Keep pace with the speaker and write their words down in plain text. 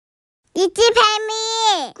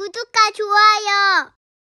이지뱀이 구독과 좋아요.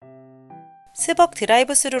 스벅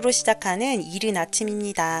드라이브 스루로 시작하는 이른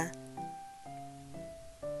아침입니다.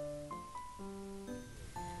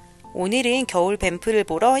 오늘은 겨울 밴프를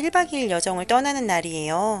보러 1박 2일 여정을 떠나는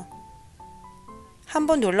날이에요.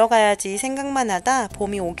 한번 놀러가야지 생각만하다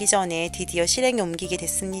봄이 오기 전에 드디어 실행에 옮기게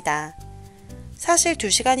됐습니다. 사실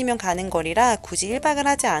 2시간이면 가는 거리라 굳이 1박을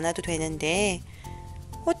하지 않아도 되는데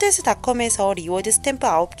호텔스닷컴에서 리워드 스탬프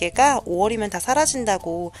 9개가 5월이면 다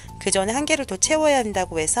사라진다고 그 전에 1개를 더 채워야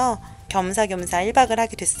한다고 해서 겸사겸사 1박을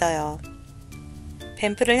하게 됐어요.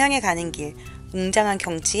 밴프를 향해 가는 길, 웅장한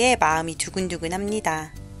경치에 마음이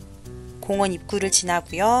두근두근합니다. 공원 입구를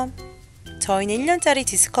지나고요. 저희는 1년짜리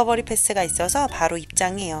디스커버리 패스가 있어서 바로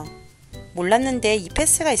입장해요. 몰랐는데 이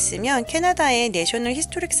패스가 있으면 캐나다의 내셔널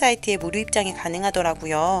히스토릭 사이트에 무료 입장이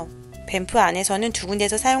가능하더라고요. 밴프 안에서는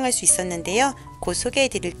 2군데서 사용할 수 있었는데요. 곧 소개해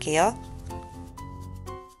드릴게요.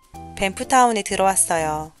 밴프타운에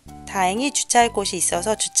들어왔어요. 다행히 주차할 곳이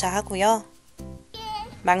있어서 주차하고요.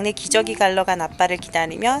 막내 기저귀 갈러 간 아빠를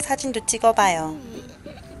기다리며 사진도 찍어봐요.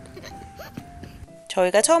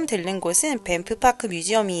 저희가 처음 들른 곳은 밴프파크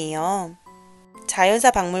뮤지엄이에요.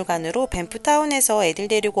 자연사 박물관으로 밴프타운에서 애들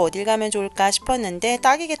데리고 어딜 가면 좋을까 싶었는데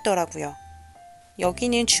딱이겠더라고요.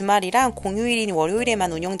 여기는 주말이랑 공휴일인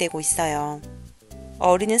월요일에만 운영되고 있어요.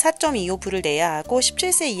 어린은 4.25불을 내야 하고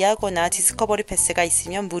 17세 이하거나 디스커버리 패스가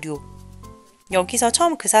있으면 무료. 여기서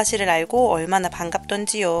처음 그 사실을 알고 얼마나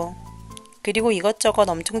반갑던지요. 그리고 이것저것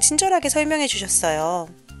엄청 친절하게 설명해 주셨어요.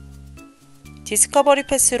 디스커버리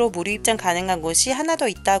패스로 무료 입장 가능한 곳이 하나 더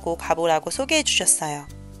있다고 가보라고 소개해 주셨어요.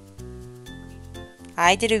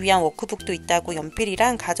 아이들을 위한 워크북도 있다고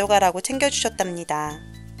연필이랑 가져가라고 챙겨주셨답니다.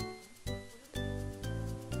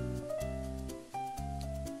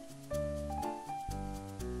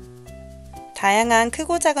 다양한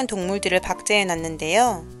크고 작은 동물들을 박제해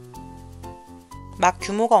놨는데요. 막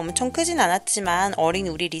규모가 엄청 크진 않았지만 어린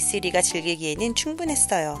우리 리슬이가 즐기기에는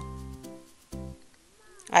충분했어요.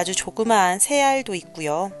 아주 조그마한 새알도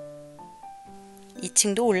있고요.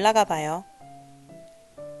 2층도 올라가 봐요.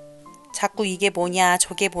 자꾸 이게 뭐냐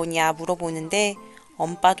저게 뭐냐 물어보는데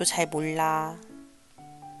엄빠도 잘 몰라.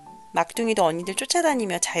 막둥이도 언니들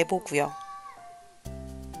쫓아다니며 잘 보고요.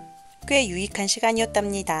 꽤 유익한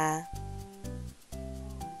시간이었답니다.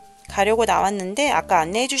 가려고 나왔는데 아까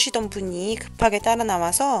안내해 주시던 분이 급하게 따라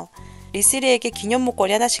나와서 리슬이에게 기념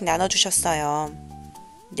목걸이 하나씩 나눠주셨어요.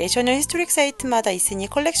 내셔널 히스토릭 사이트마다 있으니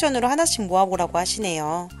컬렉션으로 하나씩 모아보라고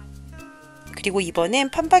하시네요. 그리고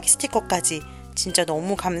이번엔 판박이 스티커까지 진짜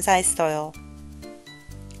너무 감사했어요.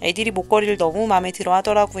 애들이 목걸이를 너무 마음에 들어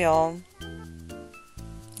하더라고요.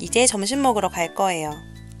 이제 점심 먹으러 갈 거예요.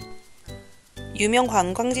 유명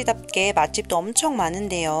관광지답게 맛집도 엄청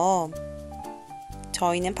많은데요.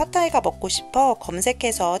 저희는 팟타이가 먹고 싶어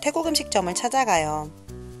검색해서 태국 음식점을 찾아가요.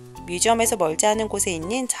 뮤지엄에서 멀지 않은 곳에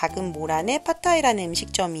있는 작은 몰 안에 팟타이라는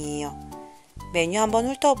음식점이에요. 메뉴 한번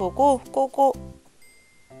훑어보고 꼬고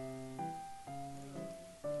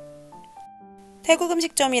태국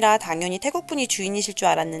음식점이라 당연히 태국분이 주인이실 줄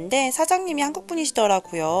알았는데 사장님이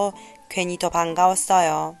한국분이시더라고요. 괜히 더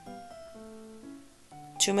반가웠어요.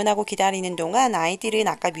 주문하고 기다리는 동안 아이들은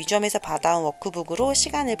아까 뮤지엄에서 받아온 워크북으로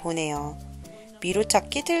시간을 보내요. 미로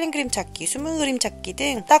찾기, 틀린 그림 찾기, 숨은 그림 찾기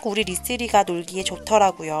등 딱 우리 리슬이가 놀기에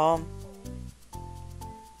좋더라고요.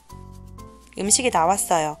 음식이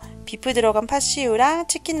나왔어요. 비프 들어간 팥시우랑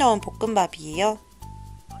치킨 넣은 볶음밥이에요.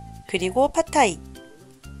 그리고 팟타이.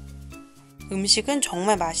 음식은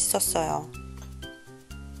정말 맛있었어요.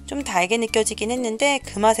 좀 달게 느껴지긴 했는데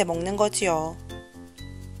그 맛에 먹는 거지요.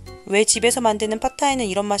 왜 집에서 만드는 팟타이는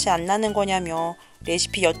이런 맛이 안 나는 거냐며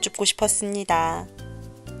레시피 여쭙고 싶었습니다.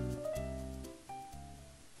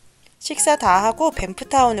 식사 다 하고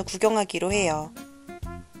밴프타운을 구경하기로 해요.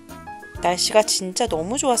 날씨가 진짜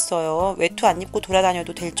너무 좋았어요. 외투 안 입고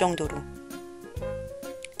돌아다녀도 될 정도로.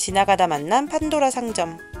 지나가다 만난 판도라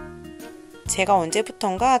상점. 제가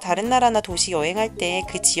언제부턴가 다른 나라나 도시 여행할 때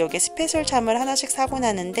그 지역의 스페셜 참을 하나씩 사곤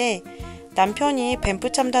하는데 남편이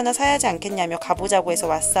밴프 참도 하나 사야지 않겠냐며 가보자고 해서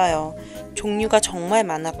왔어요. 종류가 정말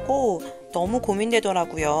많았고 너무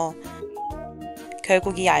고민되더라고요.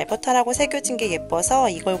 결국 이 알버타라고 새겨진 게 예뻐서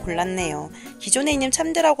이걸 골랐네요. 기존에 있는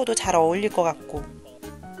참들하고도 잘 어울릴 것 같고.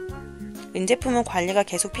 은제품은 관리가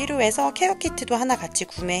계속 필요해서 케어 키트도 하나 같이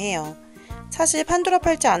구매해요. 사실 판도라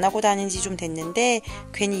팔찌 안 하고 다닌 지 좀 됐는데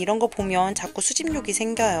괜히 이런 거 보면 자꾸 수집욕이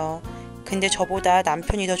생겨요. 근데 저보다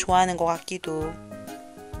남편이 더 좋아하는 것 같기도.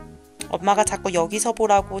 엄마가 자꾸 여기서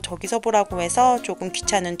보라고 저기서 보라고 해서 조금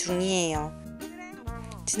귀찮은 둥이에요.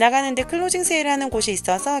 지나가는데 클로징 세일을 하는 곳이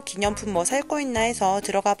있어서 기념품 뭐 살 거 있나 해서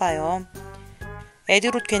들어가 봐요.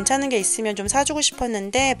 애들 옷 괜찮은 게 있으면 좀 사주고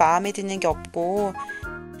싶었는데 마음에 드는 게 없고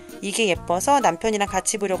이게 예뻐서 남편이랑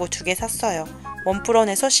같이 입으려고 2개 샀어요.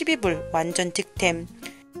 원플원에서 12불, 완전 득템.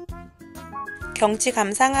 경치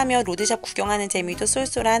감상하며 로드샵 구경하는 재미도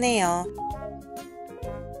쏠쏠하네요.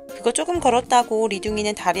 그거 조금 걸었다고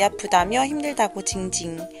리둥이는 다리 아프다며 힘들다고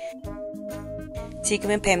징징.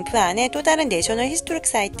 지금은 밴프 안에 또 다른 내셔널 히스토릭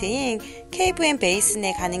사이트인 케이브 앤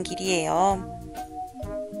베이슨에 가는 길이에요.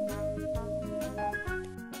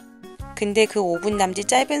 근데 그 5분 남짓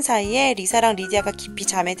짧은 사이에 리사랑 리디아가 깊이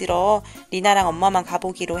잠에 들어 리나랑 엄마만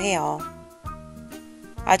가보기로 해요.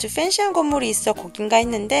 아주 팬시한 건물이 있어 거긴가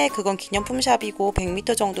했는데 그건 기념품 샵이고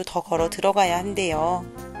 100m 정도 더 걸어 들어가야 한대요.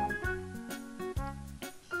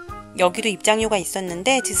 여기도 입장료가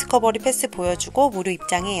있었는데 디스커버리 패스 보여주고 무료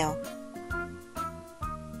입장해요.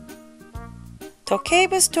 더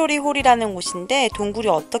케이브 스토리 홀이라는 곳인데 동굴이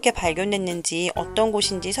어떻게 발견됐는지 어떤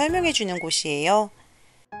곳인지 설명해주는 곳이에요.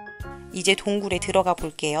 이제 동굴에 들어가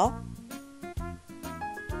볼게요.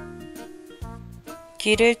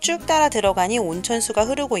 길을 쭉 따라 들어가니 온천수가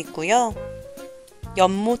흐르고 있고요.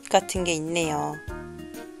 연못 같은 게 있네요.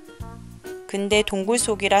 근데 동굴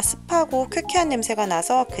속이라 습하고 쾌쾌한 냄새가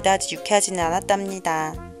나서 그다지 유쾌하지는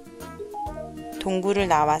않았답니다. 동굴을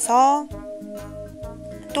나와서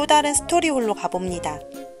또 다른 스토리홀로 가봅니다.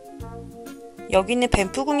 여기는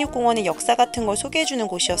밴프 국립공원의 역사 같은 걸 소개해주는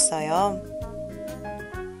곳이었어요.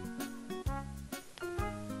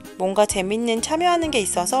 뭔가 재밌는 참여하는 게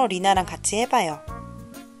있어서 리나랑 같이 해봐요.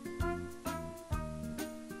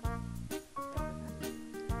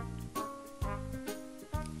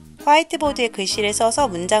 화이트보드에 글씨를 써서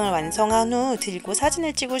문장을 완성한 후 들고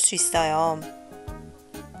사진을 찍을 수 있어요.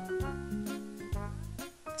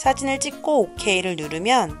 사진을 찍고 OK를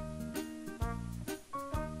누르면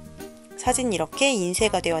사진이 이렇게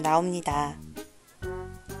인쇄가 되어 나옵니다.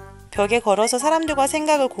 벽에 걸어서 사람들과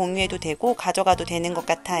생각을 공유해도 되고 가져가도 되는 것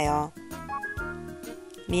같아요.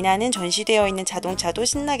 리나는 전시되어 있는 자동차도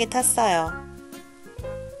신나게 탔어요.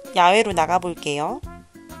 야외로 나가볼게요.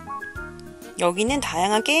 여기는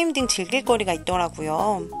다양한 게임 등 즐길 거리가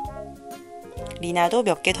있더라고요. 리나도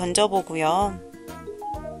몇 개 던져보고요.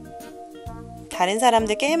 다른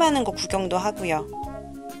사람들 게임하는 거 구경도 하고요.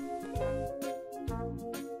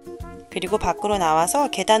 그리고 밖으로 나와서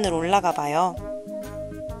계단을 올라가 봐요.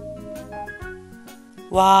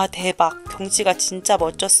 와, 대박! 경치가 진짜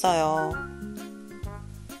멋졌어요.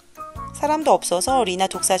 사람도 없어서 리나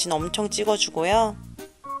독사진 엄청 찍어주고요.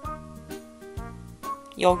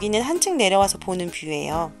 여기는 한층 내려와서 보는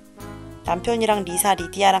뷰예요. 남편이랑 리사,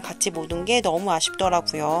 리디아랑 같이 못 온 게 너무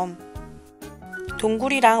아쉽더라고요.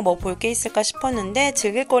 동굴이랑 뭐 볼 게 있을까 싶었는데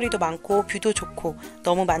즐길 거리도 많고 뷰도 좋고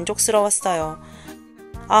너무 만족스러웠어요.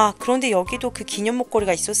 아, 그런데 여기도 그 기념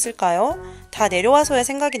목걸이가 있었을까요? 다 내려와서야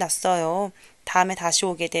생각이 났어요. 다음에 다시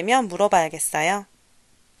오게 되면 물어봐야겠어요.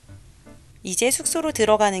 이제 숙소로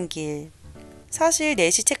들어가는 길. 사실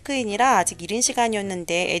 4시 체크인이라 아직 이른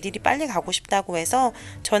시간이었는데 애들이 빨리 가고 싶다고 해서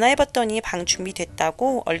전화해봤더니 방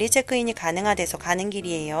준비됐다고 얼리 체크인이 가능하대서 가는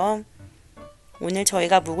길이에요. 오늘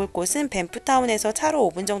저희가 묵을 곳은 밴프타운에서 차로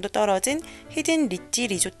 5분 정도 떨어진 히든 리지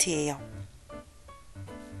리조트예요.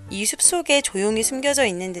 이 숲속에 조용히 숨겨져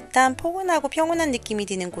있는 듯한 포근하고 평온한 느낌이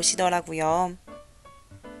드는 곳이더라고요.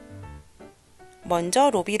 먼저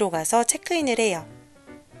로비로 가서 체크인을 해요.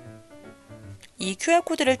 이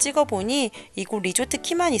QR코드를 찍어보니 이곳 리조트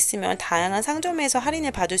키만 있으면 다양한 상점에서 할인을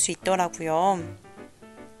받을 수 있더라고요.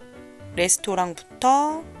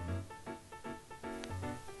 레스토랑부터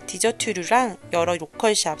디저트류랑 여러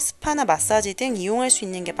로컬샵, 스파나 마사지 등 이용할 수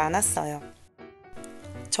있는 게 많았어요.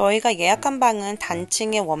 저희가 예약한 방은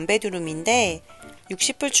단층의 원베드룸인데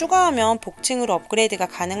 60불 추가하면 복층으로 업그레이드가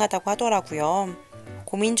가능하다고 하더라고요.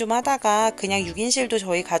 고민 좀 하다가 그냥 6인실도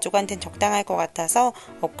저희 가족한텐 적당할 것 같아서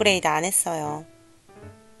업그레이드 안 했어요.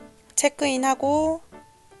 체크인하고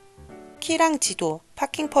키랑 지도,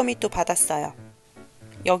 파킹 퍼밋도 받았어요.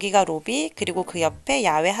 여기가 로비, 그리고 그 옆에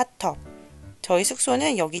야외 핫헙. 저희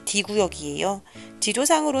숙소는 여기 D구역이에요.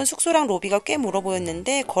 지도상으론 숙소랑 로비가 꽤 멀어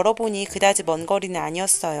보였는데 걸어보니 그다지 먼 거리는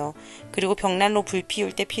아니었어요. 그리고 벽난로 불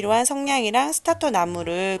피울 때 필요한 성냥이랑 스타터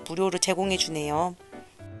나무를 무료로 제공해 주네요.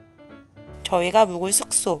 저희가 묵을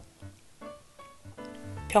숙소.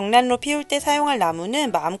 벽난로 피울 때 사용할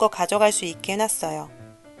나무는 마음껏 가져갈 수 있게 해놨어요.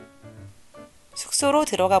 숙소로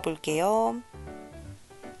들어가 볼게요.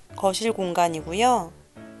 거실 공간이고요.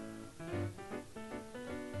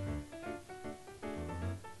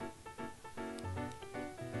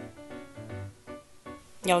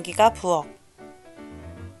 여기가 부엌.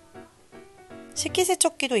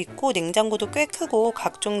 식기세척기도 있고 냉장고도 꽤 크고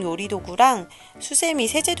각종 요리도구랑 수세미,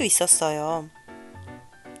 세제도 있었어요.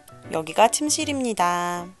 여기가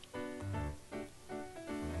침실입니다.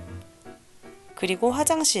 그리고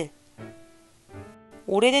화장실.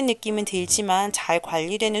 오래된 느낌은 들지만 잘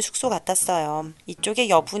관리되는 숙소 같았어요. 이쪽에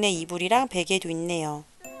여분의 이불이랑 베개도 있네요.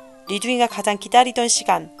 리둥이가 가장 기다리던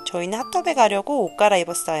시간, 저희는 핫tub에 가려고 옷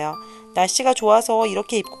갈아입었어요. 날씨가 좋아서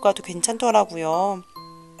이렇게 입고 가도 괜찮더라고요.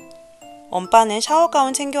 엄빠는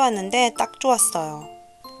샤워가운 챙겨왔는데 딱 좋았어요.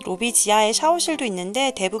 로비 지하에 샤워실도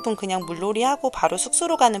있는데 대부분 그냥 물놀이하고 바로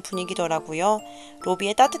숙소로 가는 분위기더라고요.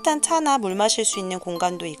 로비에 따뜻한 차나 물 마실 수 있는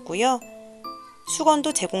공간도 있고요.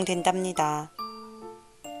 수건도 제공된답니다.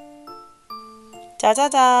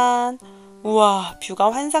 짜자잔! 우와,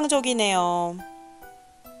 뷰가 환상적이네요.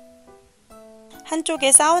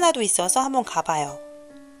 한쪽에 사우나도 있어서 한번 가봐요.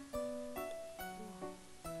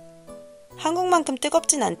 한국만큼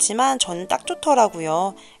뜨겁진 않지만 저는 딱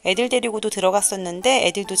좋더라고요. 애들 데리고도 들어갔었는데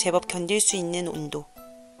애들도 제법 견딜 수 있는 온도.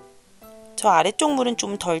 저 아래쪽 물은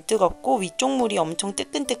좀 덜 뜨겁고 위쪽 물이 엄청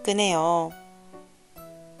뜨끈뜨끈해요.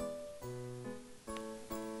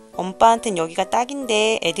 엄빠한텐 여기가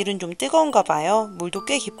딱인데 애들은 좀 뜨거운가 봐요. 물도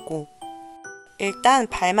꽤 깊고. 일단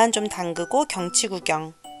발만 좀 담그고 경치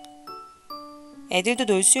구경. 애들도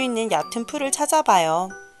놀 수 있는 얕은 풀을 찾아봐요.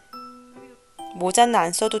 모자는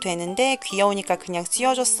안 써도 되는데 귀여우니까 그냥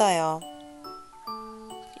씌워줬어요.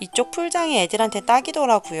 이쪽 풀장이 애들한테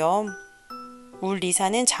딱이더라고요. 울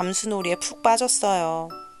리사는 잠수놀이에 푹 빠졌어요.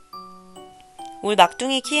 울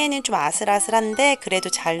막둥이 키에는 좀 아슬아슬한데 그래도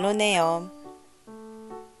잘 노네요.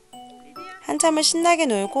 한참을 신나게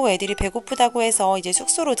놀고 애들이 배고프다고 해서 이제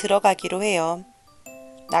숙소로 들어가기로 해요.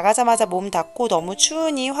 나가자마자 몸 닦고 너무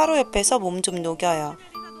추우니 화로 옆에서 몸 좀 녹여요.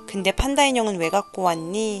 근데 판다 인형은 왜 갖고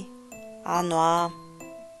왔니? 안 와.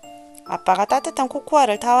 아빠가 따뜻한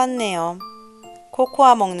코코아를 타왔네요.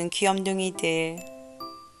 코코아 먹는 귀염둥이들.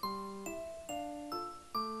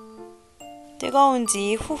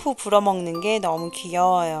 뜨거운지 후후 불어먹는 게 너무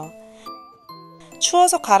귀여워요.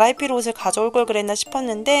 추워서 갈아입힐 옷을 가져올 걸 그랬나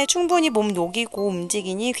싶었는데 충분히 몸 녹이고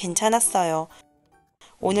움직이니 괜찮았어요.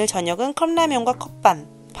 오늘 저녁은 컵라면과 컵밥.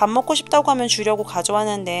 밥 먹고 싶다고 하면 주려고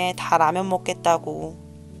가져왔는데 다 라면 먹겠다고.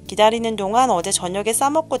 기다리는 동안 어제 저녁에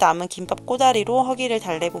싸먹고 남은 김밥 꼬다리로 허기를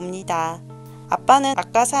달래봅니다. 아빠는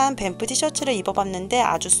아까 산 밴프 티셔츠를 입어봤는데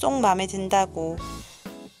아주 쏙 맘에 든다고.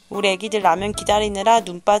 우리 애기들 라면 기다리느라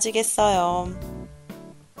눈 빠지겠어요.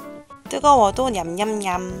 뜨거워도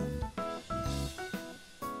냠냠냠.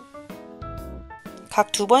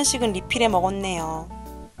 각 2번씩은 리필해 먹었네요.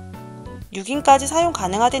 6인까지 사용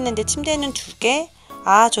가능하댔는데 침대는 2개?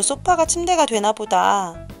 아, 저 소파가 침대가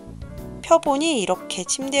되나보다. 펴보니 이렇게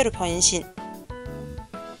침대로 변신.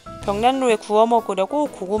 벽난로에 구워 먹으려고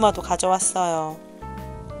고구마도 가져왔어요.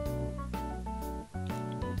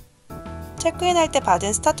 체크인할 때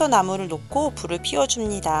받은 스타터 나무를 놓고 불을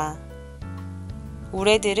피워줍니다.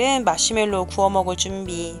 우리 애들은 마시멜로우 구워 먹을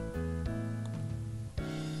준비.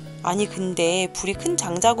 아니 근데 불이 큰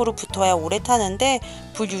장작으로 붙어야 오래 타는데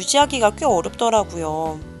불 유지하기가 꽤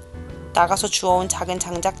어렵더라고요. 나가서 주워온 작은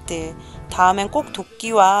장작들, 다음엔 꼭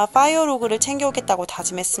도끼와 파이어로그를 챙겨오겠다고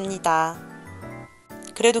다짐했습니다.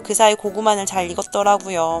 그래도 그 사이 고구마는 잘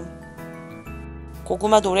익었더라고요.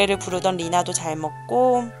 고구마 노래를 부르던 리나도 잘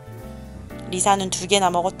먹고 리사는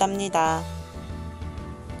 2개나 먹었답니다.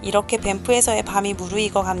 이렇게 밴프에서의 밤이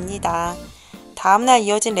무르익어 갑니다. 다음날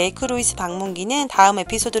이어진 레이크 루이스 방문기는 다음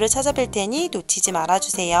에피소드를 찾아뵐 테니 놓치지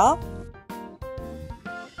말아주세요.